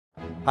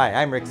Hi,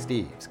 I'm Rick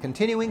Steves,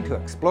 continuing to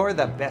explore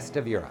the best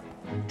of Europe.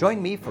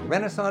 Join me for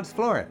Renaissance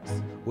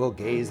Florence. We'll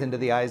gaze into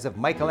the eyes of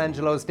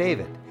Michelangelo's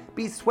David,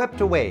 be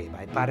swept away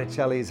by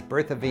Botticelli's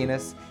Birth of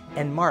Venus,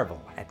 and marvel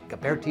at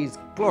Ghiberti's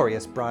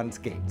glorious bronze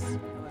gates.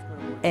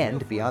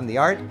 And beyond the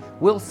art,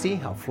 we'll see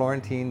how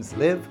Florentines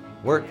live,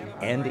 work,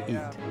 and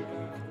eat.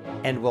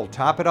 And we'll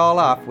top it all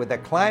off with a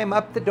climb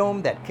up the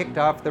dome that kicked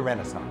off the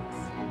Renaissance.